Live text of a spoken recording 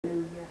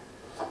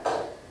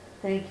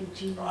Thank you,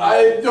 Jesus.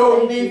 I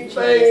don't need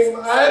fame.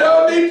 I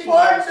don't need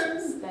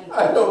fortune.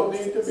 I don't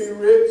need to be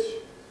rich.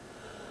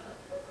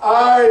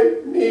 I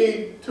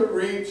need to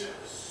reach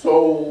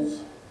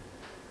souls.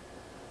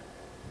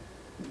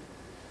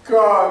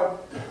 God,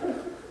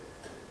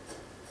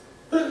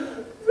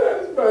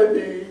 that's my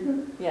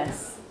need.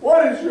 Yes.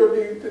 What is your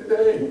need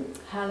today?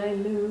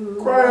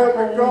 Hallelujah. Cry out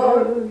to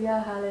God. Hallelujah.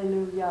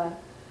 Hallelujah.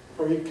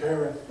 For He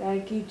careth.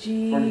 Thank you,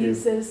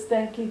 Jesus.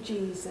 Thank you,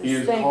 Jesus. He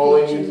is Thank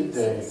calling you, you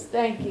Jesus. today.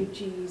 Thank you,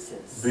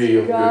 Jesus. Be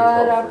of good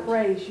God, I comfort.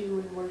 praise you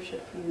and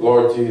worship you.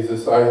 Lord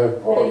Jesus, I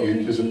have brought Thank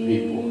you to the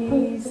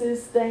people.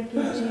 Jesus. Thank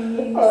you,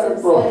 Jesus. I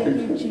have brought Thank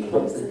you you, to the Jesus.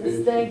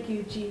 congregation. Thank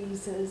you,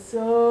 Jesus.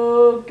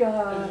 Oh,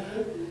 God.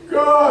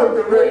 God,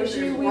 direct Praise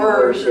these you. We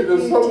words worship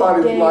into you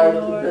somebody's today, life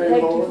Lord. today,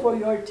 Thank Lord. you for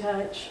your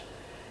touch.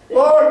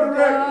 Lord,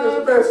 direct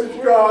this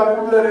message, God,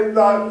 and let it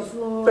not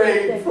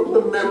fade Thank from you,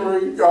 the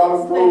memory, Jesus. God,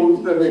 of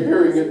those that are Thank you,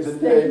 hearing it Jesus.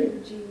 today.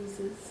 Thank you,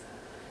 Jesus.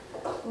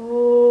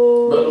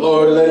 Oh, But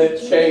Lord, let it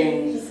Jesus.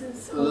 change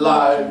Oh,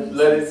 lives. Jesus.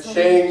 Let it Oh,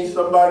 change Jesus.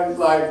 somebody's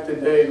life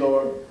today,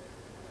 Lord.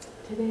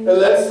 Today, And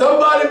let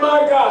somebody,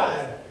 my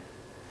God,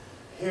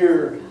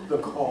 hear the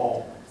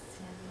call.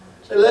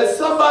 And let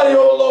somebody,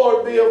 oh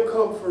Lord, be of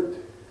comfort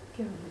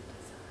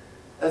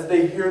as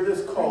they hear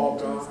this call,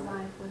 God.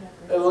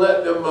 And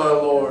let them, my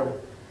Lord,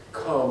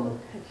 come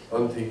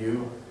unto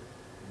you.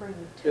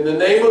 In the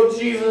name of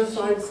Jesus,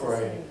 I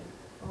pray.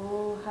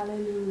 Oh,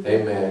 hallelujah.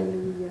 Amen.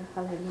 Hallelujah.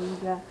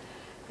 Hallelujah.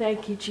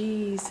 Thank you,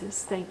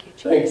 Jesus. Thank you,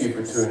 Jesus. Thank you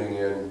for tuning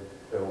in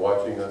and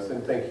watching us,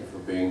 and thank you for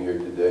being here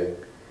today.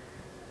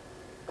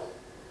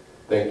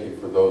 Thank you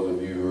for those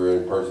of you who are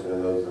in person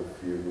and those of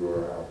you who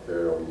are out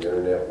there on the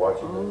internet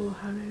watching us. Oh,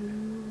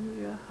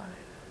 hallelujah. Hallelujah.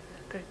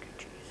 Thank you,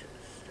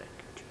 Jesus. Thank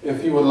you, Jesus.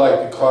 If you would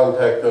like to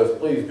contact us,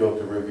 please go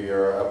to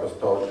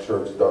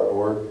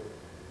rivieraapostolichurch.org.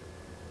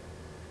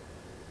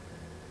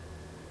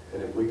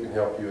 And if we can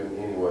help you in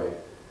any way,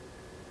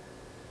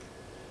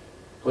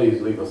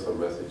 please leave us a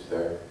message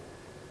there.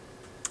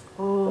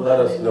 Oh, Let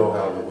us know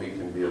how that we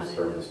can be of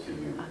service to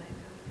you. Hallelujah.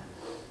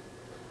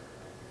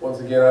 Once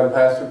again, I'm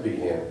Pastor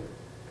Behan.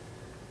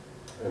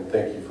 And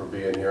thank you for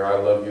being here. I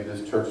love you.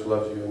 This church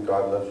loves you, and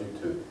God loves you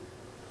too.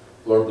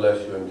 Lord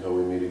bless you until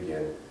we meet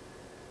again.